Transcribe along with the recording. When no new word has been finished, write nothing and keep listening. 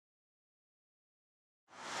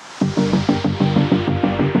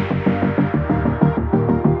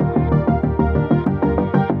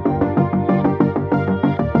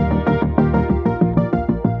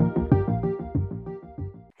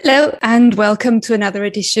Hello and welcome to another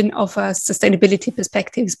edition of our Sustainability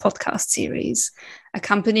Perspectives podcast series,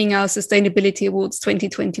 accompanying our Sustainability Awards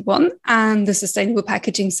 2021 and the Sustainable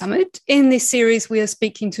Packaging Summit. In this series, we are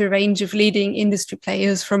speaking to a range of leading industry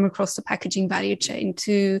players from across the packaging value chain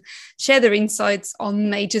to share their insights on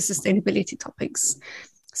major sustainability topics.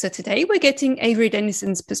 So today we're getting Avery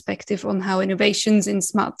Dennison's perspective on how innovations in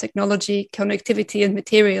smart technology, connectivity and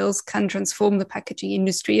materials can transform the packaging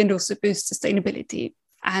industry and also boost sustainability.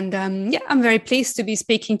 And I'm very pleased to be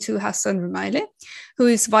speaking to Hassan Rumaileh, who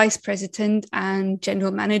is Vice President and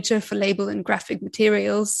General Manager for Label and Graphic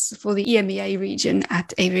Materials for the EMEA region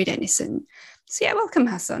at Avery Dennison. So welcome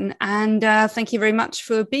Hassan, and thank you very much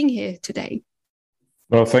for being here today.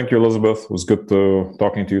 Well, thank you, Elizabeth. It was good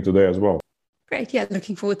talking to you today as well. Great. Yeah,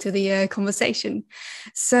 looking forward to the conversation.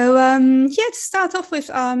 So, to start off with,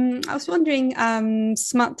 I was wondering,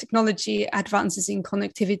 smart technology advances in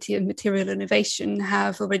connectivity and material innovation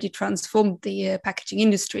have already transformed the packaging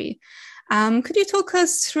industry. Could you talk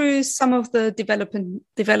us through some of the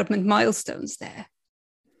development milestones there?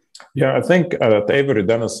 Yeah, I think at Avery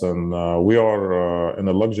Dennison, we are in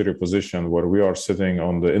a luxury position where we are sitting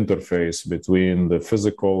on the interface between the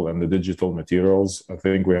physical and the digital materials. I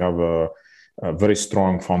think we have a very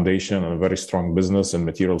strong foundation and a very strong business in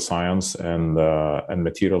material science and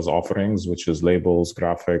materials offerings, which is labels,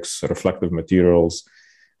 graphics, reflective materials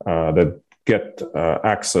that get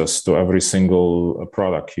access to every single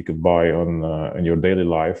product you could buy in your daily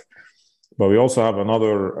life. But we also have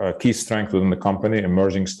another key strength within the company,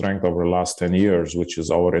 emerging strength over the last 10 years, which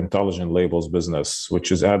is our intelligent labels business,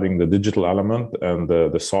 which is adding the digital element and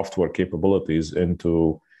the software capabilities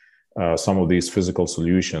into some of these physical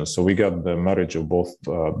solutions. So we got the marriage of both,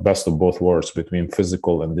 best of both worlds between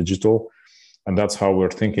physical and digital. And that's how we're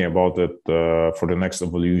thinking about it for the next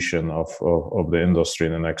evolution of the industry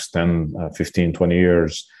in the next 10, 15, 20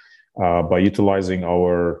 years, by utilizing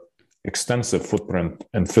our extensive footprint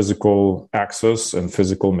in physical access and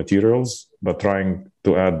physical materials, but trying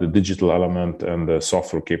to add the digital element and the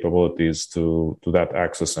software capabilities to that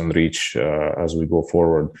access and reach as we go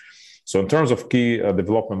forward. So in terms of key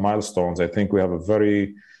development milestones, I think we have a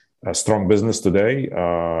very strong business today.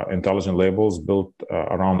 Intelligent labels built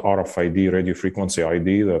around RFID, radio frequency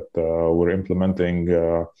ID, that we're implementing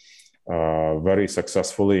very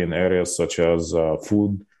successfully in areas such as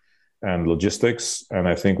food and logistics. And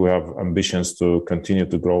I think we have ambitions to continue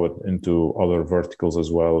to grow it into other verticals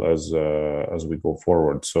as well as we go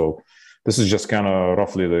forward. So this is just kind of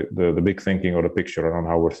roughly the big thinking or the picture around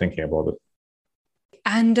how we're thinking about it.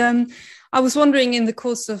 And I was wondering, in the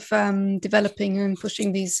course of developing and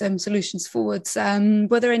pushing these solutions forwards,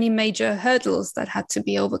 were there any major hurdles that had to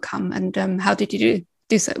be overcome, and how did you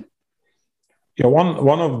do so? Yeah,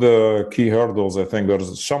 one of the key hurdles, I think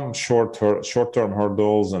there's some short-term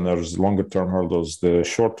hurdles and there's longer-term hurdles. The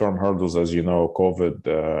short-term hurdles, as you know, COVID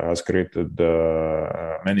has created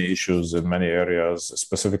many issues in many areas,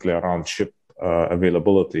 specifically around chip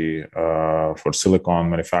availability for silicon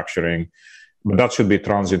manufacturing. But that should be a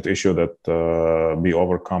transient issue that be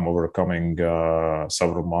overcome over the coming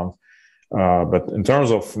several months. But in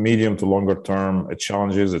terms of medium to longer term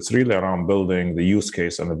challenges, it's really around building the use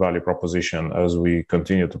case and the value proposition as we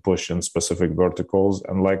continue to push in specific verticals.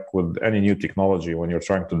 And like with any new technology, when you're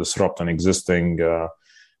trying to disrupt an existing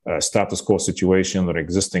status quo situation or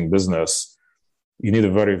existing business, you need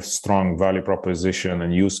a very strong value proposition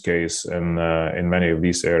and use case in many of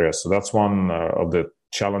these areas. So that's one of the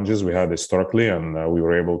challenges we had historically, and we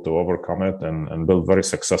were able to overcome it and build very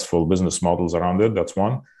successful business models around it. That's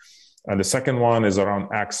one. And the second one is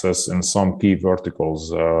around access in some key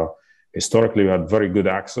verticals. Historically, we had very good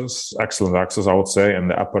access, excellent access, I would say, in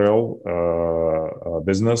the apparel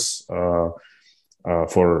business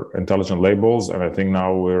for intelligent labels. And I think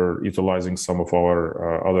now we're utilizing some of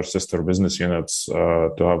our other sister business units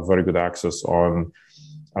to have very good access on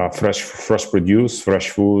fresh produce, fresh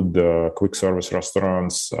food, quick service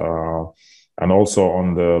restaurants, and also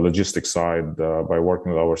on the logistics side by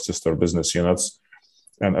working with our sister business units.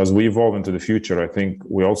 And as we evolve into the future, I think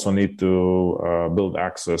we also need to build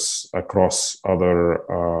access across other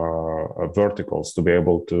verticals to be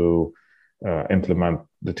able to implement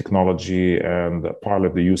the technology and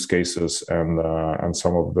pilot the use cases and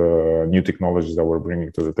some of the new technologies that we're bringing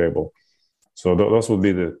to the table. So those would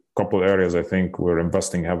be the couple areas I think we're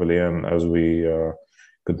investing heavily in as we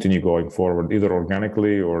continue going forward, either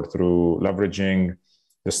organically or through leveraging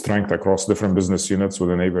the strength across different business units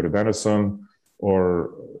within Avery Dennison,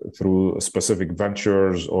 or through specific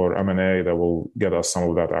ventures or M&A that will get us some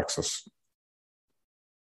of that access.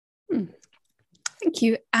 Thank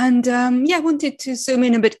you. And I wanted to zoom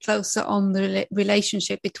in a bit closer on the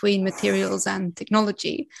relationship between materials and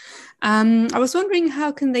technology. I was wondering,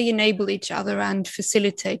 how can they enable each other and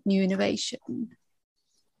facilitate new innovation?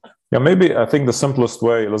 Yeah, maybe I think the simplest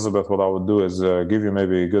way, Elizabeth, what I would do is give you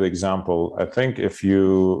maybe a good example. I think if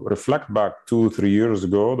you reflect back 2-3 years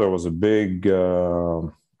ago, there was a big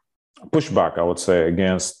pushback, I would say,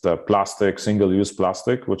 against plastic, single-use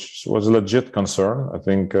plastic, which was a legit concern. I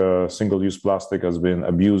think single-use plastic has been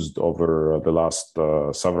abused over the last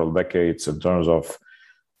several decades in terms of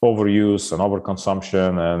overuse and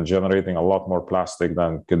overconsumption and generating a lot more plastic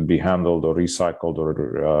than could be handled or recycled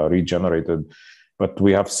or regenerated. But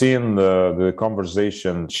we have seen the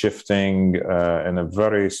conversation shifting in a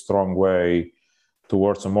very strong way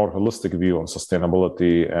towards a more holistic view on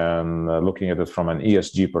sustainability and looking at it from an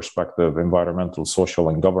ESG perspective, environmental, social,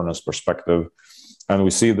 and governance perspective. And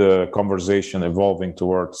we see the conversation evolving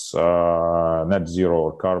towards net zero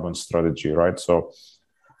or carbon strategy, right? So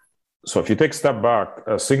if you take a step back,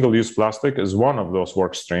 single-use plastic is one of those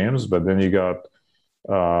work streams, but then you got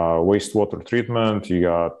wastewater treatment, you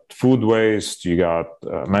got food waste, you got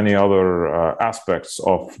many other aspects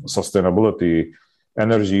of sustainability,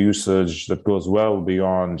 energy usage that goes well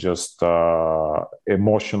beyond just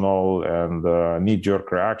emotional and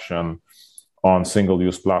knee-jerk reaction on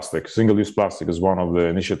single-use plastic. Single-use plastic is one of the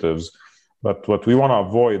initiatives, but what we want to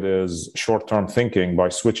avoid is short-term thinking by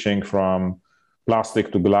switching from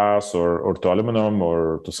plastic to glass or to aluminum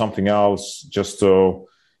or to something else, just so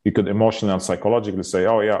you could emotionally and psychologically say,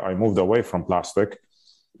 oh yeah, I moved away from plastic.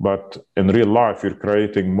 But in real life, you're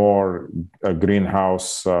creating more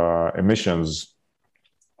greenhouse emissions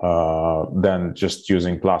than just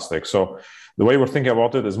using plastic. So the way we're thinking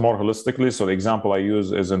about it is more holistically. So the example I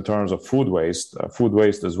use is in terms of food waste. Food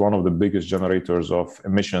waste is one of the biggest generators of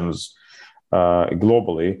emissions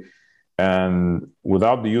globally. And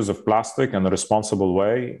without the use of plastic in a responsible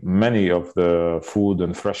way, many of the food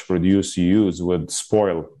and fresh produce you use would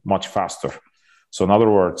spoil much faster. So in other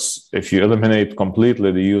words, if you eliminate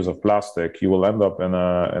completely the use of plastic, you will end up in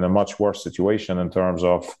a much worse situation in terms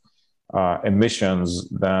of emissions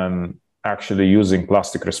than actually using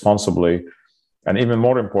plastic responsibly. And even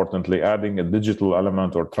more importantly, adding a digital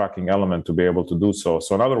element or tracking element to be able to do so.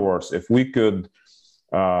 So in other words, if we could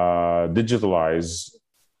digitalize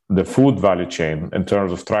the food value chain in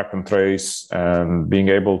terms of track and trace and being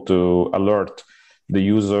able to alert the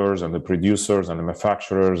users and the producers and the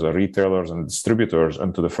manufacturers, the retailers and distributors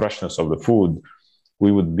into the freshness of the food,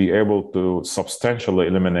 we would be able to substantially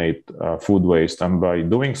eliminate food waste. And by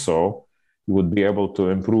doing so, we would be able to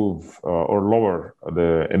improve or lower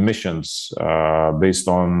the emissions based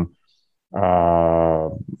on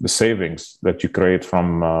the savings that you create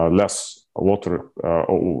from less water,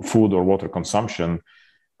 food or water consumption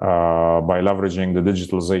by leveraging the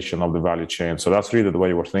digitalization of the value chain. So that's really the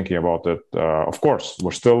way we're thinking about it. Of course,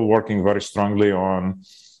 we're still working very strongly on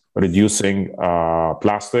reducing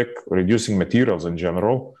plastic, reducing materials in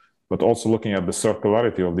general, but also looking at the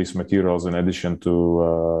circularity of these materials in addition to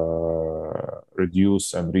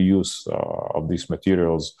reduce and reuse of these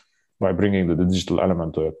materials by bringing the digital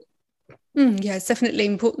element to it. Yeah, it's definitely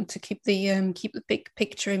important to keep the big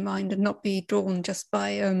picture in mind and not be drawn just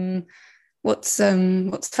by what's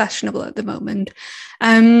fashionable at the moment.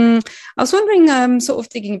 I was wondering, sort of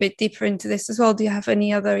digging a bit deeper into this as well, do you have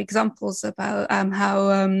any other examples about how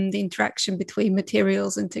the interaction between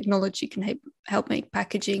materials and technology can help make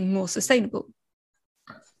packaging more sustainable?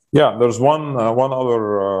 Yeah, there's one other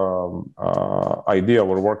idea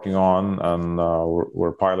we're working on, and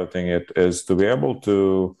we're piloting it, is to be able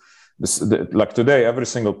to, like today, every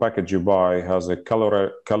single package you buy has a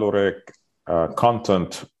caloric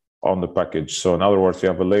content on the package. So in other words, you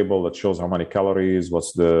have a label that shows how many calories,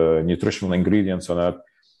 what's the nutritional ingredients on it.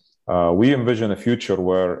 We envision a future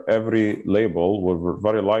where every label will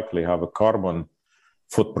very likely have a carbon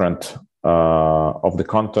footprint of the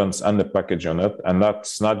contents and the package on it. And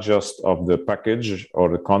that's not just of the package or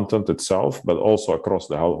the content itself, but also across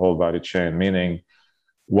the whole value chain, meaning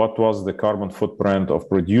what was the carbon footprint of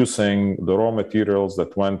producing the raw materials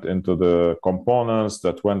that went into the components,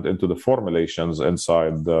 that went into the formulations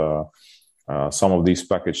inside some of these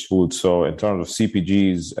packaged foods. So in terms of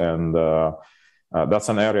CPGs, and that's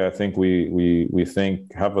an area I think we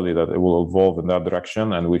think heavily that it will evolve in that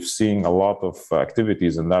direction. And we've seen a lot of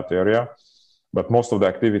activities in that area, but most of the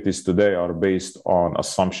activities today are based on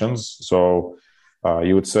assumptions. So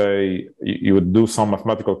you would say, you would do some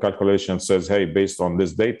mathematical calculation that says, hey, based on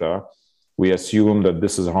this data, we assume that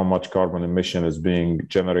this is how much carbon emission is being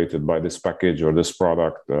generated by this package or this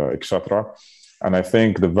product, etc. And I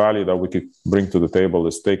think the value that we could bring to the table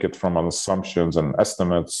is take it from assumptions and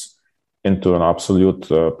estimates into an absolute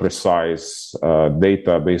precise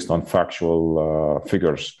data based on factual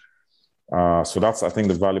figures. So that's, I think,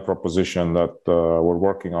 the value proposition that we're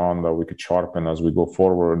working on, that we could sharpen as we go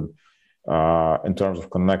forward in terms of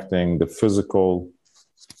connecting the physical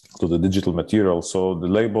to the digital material. So the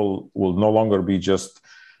label will no longer be just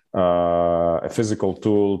a physical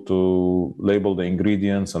tool to label the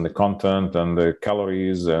ingredients and the content and the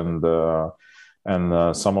calories and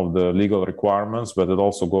some of the legal requirements, but it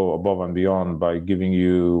also go above and beyond by giving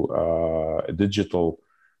you a digital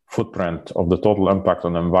footprint of the total impact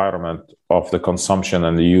on the environment of the consumption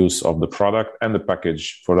and the use of the product and the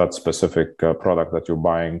package for that specific product that you're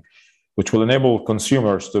buying, which will enable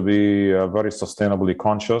consumers to be very sustainably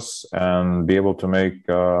conscious and be able to make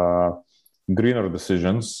greener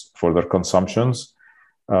decisions for their consumptions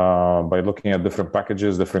by looking at different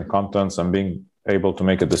packages, different contents, and being able to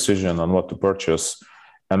make a decision on what to purchase.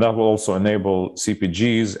 And that will also enable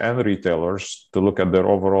CPGs and retailers to look at their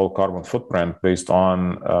overall carbon footprint based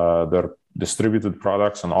on their distributed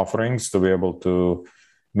products and offerings to be able to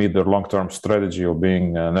meet their long-term strategy of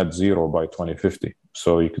being net zero by 2050.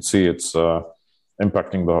 So you could see it's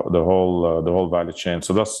impacting the whole value chain.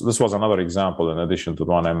 So this was another example in addition to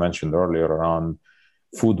the one I mentioned earlier around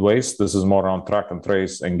food waste. This is more around track and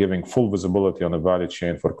trace and giving full visibility on the value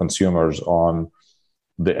chain for consumers on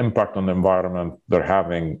the impact on the environment they're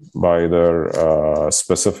having by their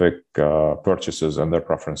specific purchases and their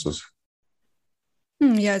preferences.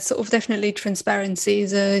 Yeah, sort of definitely transparency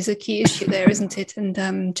is a key issue there, isn't it?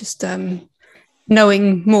 And just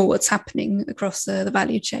knowing more what's happening across the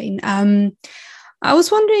value chain. I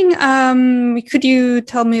was wondering, could you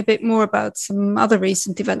tell me a bit more about some other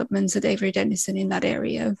recent developments at Avery Dennison in that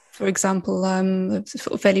area? For example,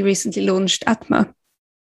 fairly recently launched Atma.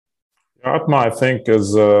 Atma, I think,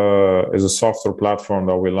 is a software platform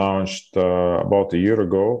that we launched about a year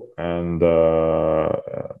ago, and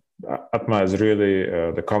Atma is really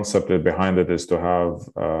the concept behind it is to have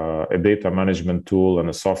a data management tool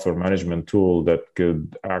and a software management tool that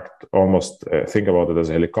could act almost, think about it as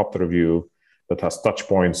a helicopter view that has touch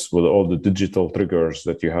points with all the digital triggers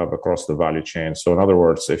that you have across the value chain. So in other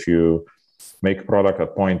words, if you make product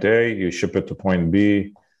at point A, you ship it to point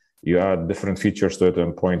B, you add different features to it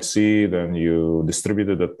in point C, then you distribute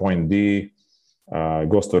it at point D,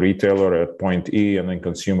 goes to retailer at point E, and then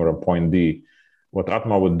consumer at point D. What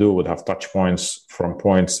Atma would do would have touch points from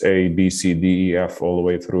points A, B, C, D, E, F all the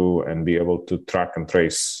way through and be able to track and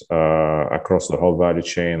trace across the whole value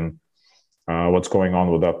chain what's going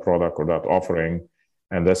on with that product or that offering.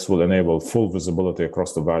 And this will enable full visibility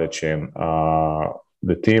across the value chain.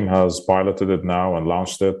 The team has piloted it now and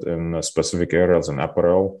launched it in specific areas in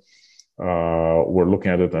apparel. We're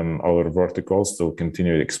looking at it in other verticals to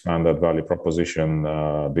continue to expand that value proposition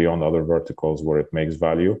beyond other verticals where it makes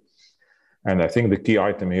value. And I think the key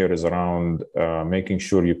item here is around making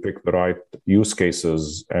sure you pick the right use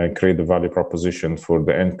cases and create the value proposition for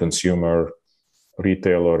the end consumer,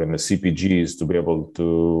 retailer, and the CPGs to be able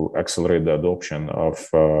to accelerate the adoption of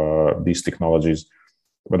these technologies.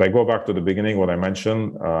 But I go back to the beginning, what I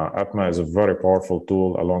mentioned, Atma is a very powerful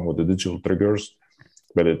tool along with the digital triggers,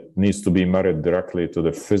 but it needs to be married directly to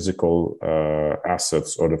the physical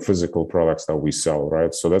assets or the physical products that we sell,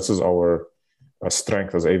 right? So this is our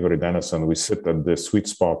strength as Avery Dennison. We sit at the sweet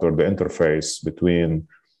spot or the interface between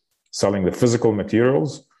selling the physical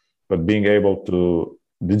materials, but being able to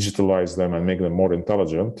digitalize them and make them more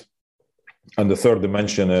intelligent. And the third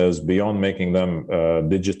dimension is beyond making them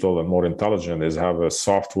digital and more intelligent is have a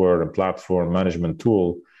software and platform management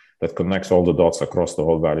tool that connects all the dots across the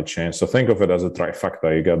whole value chain. So think of it as a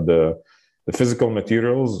trifecta. You got the physical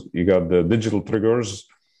materials, you got the digital triggers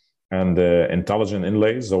and the intelligent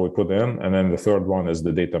inlays that we put in. And then the third one is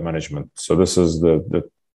the data management. So this is the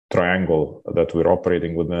triangle that we're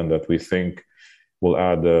operating within that we think will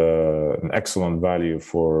add an excellent value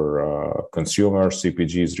for consumers,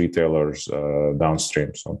 CPGs, retailers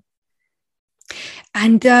downstream. So,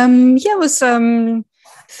 and I was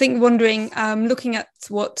wondering, looking at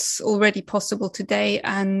what's already possible today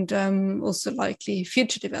and also likely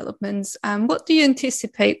future developments, what do you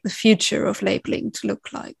anticipate the future of labeling to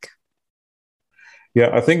look like?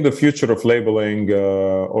 Yeah, I think the future of labeling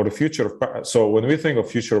or the future of... So when we think of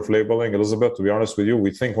future of labeling, Elizabeth, to be honest with you,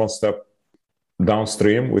 we think one step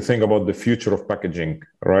downstream. We think about the future of packaging,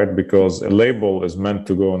 right? Because a label is meant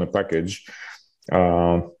to go on a package,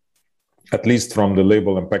 at least from the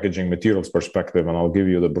label and packaging materials perspective. And I'll give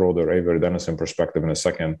you the broader Avery Dennison perspective in a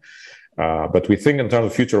second. But we think in terms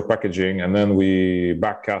of future of packaging, and then we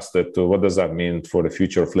backcast it to what does that mean for the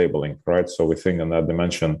future of labeling, right? So we think in that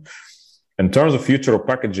dimension. In terms of future of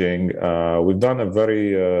packaging, we've done a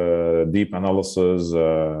very deep analysis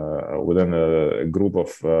within a group of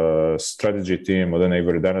strategy team within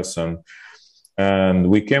Avery Dennison. And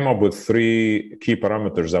we came up with 3 key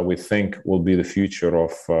parameters that we think will be the future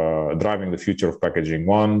of driving the future of packaging.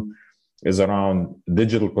 One is around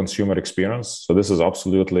digital consumer experience. So this is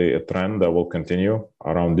absolutely a trend that will continue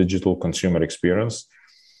around digital consumer experience.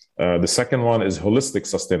 The second one is holistic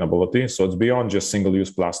sustainability. So it's beyond just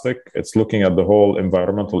single-use plastic. It's looking at the whole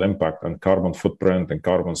environmental impact and carbon footprint and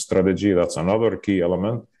carbon strategy. That's another key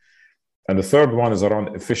element. And the third one is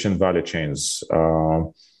around efficient value chains.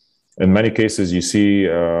 In many cases, you see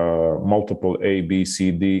multiple A, B,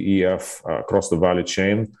 C, D, E, F across the value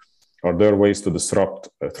chain. Are there ways to disrupt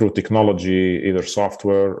through technology, either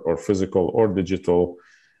software or physical or digital,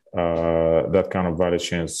 that kind of value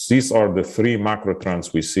chains? These are the 3 macro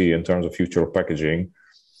trends we see in terms of future of packaging.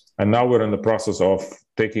 And now we're in the process of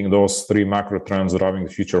taking those 3 macro trends driving the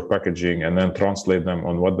future of packaging and then translate them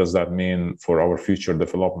on what does that mean for our future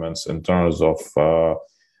developments in terms of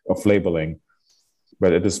labeling.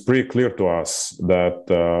 But it is pretty clear to us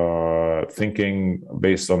that thinking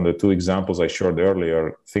based on the 2 examples I shared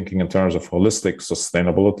earlier, thinking in terms of holistic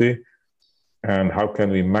sustainability and how can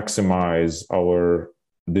we maximize our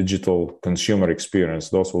digital consumer experience,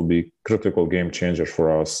 those will be critical game changers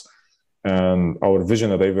for us. And our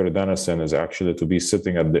vision at Avery Dennison is actually to be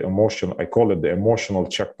sitting at the emotional, I call it the emotional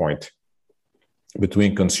checkpoint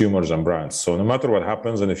between consumers and brands. So no matter what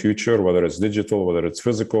happens in the future, whether it's digital, whether it's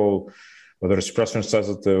physical, whether it's pressure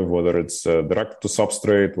sensitive, whether it's direct to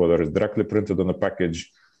substrate, whether it's directly printed on the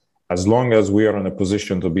package, as long as we are in a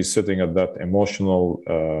position to be sitting at that emotional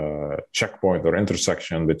checkpoint or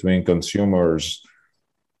intersection between consumers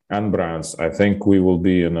and brands, I think we will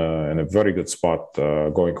be in a very good spot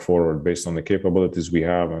going forward based on the capabilities we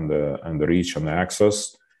have and the reach and the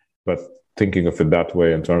access. But thinking of it that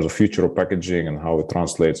way in terms of future of packaging and how it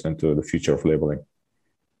translates into the future of labeling.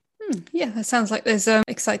 Yeah, that sounds like there's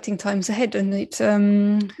exciting times ahead, and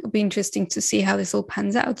it'll be interesting to see how this all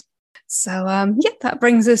pans out. So that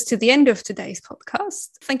brings us to the end of today's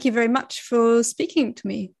podcast. Thank you very much for speaking to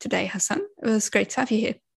me today, Hassan. It was great to have you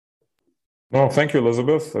here. Well, thank you,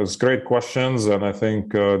 Elizabeth. It's great questions. And I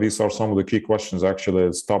think these are some of the key questions actually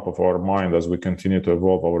it's top of our mind as we continue to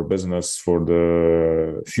evolve our business for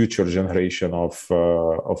the future generation of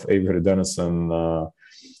Avery Dennison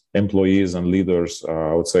employees and leaders,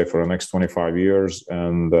 I would say, for the next 25 years.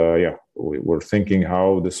 And we're thinking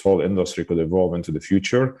how this whole industry could evolve into the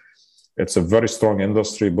future. It's a very strong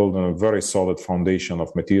industry built on a very solid foundation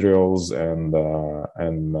of materials and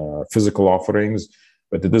physical offerings,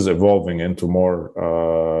 but it is evolving into more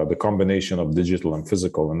the combination of digital and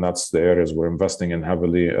physical. And that's the areas we're investing in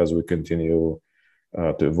heavily as we continue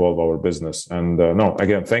to evolve our business. And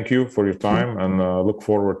again, thank you for your time, and look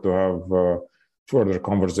forward to have further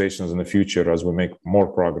conversations in the future as we make more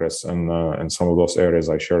progress in some of those areas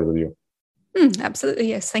I shared with you. Absolutely,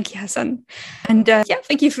 yes. Thank you, Hassan. And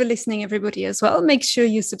thank you for listening, everybody, as well. Make sure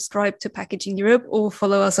you subscribe to Packaging Europe or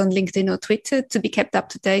follow us on LinkedIn or Twitter to be kept up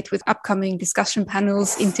to date with upcoming discussion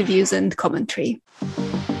panels, interviews, and commentary.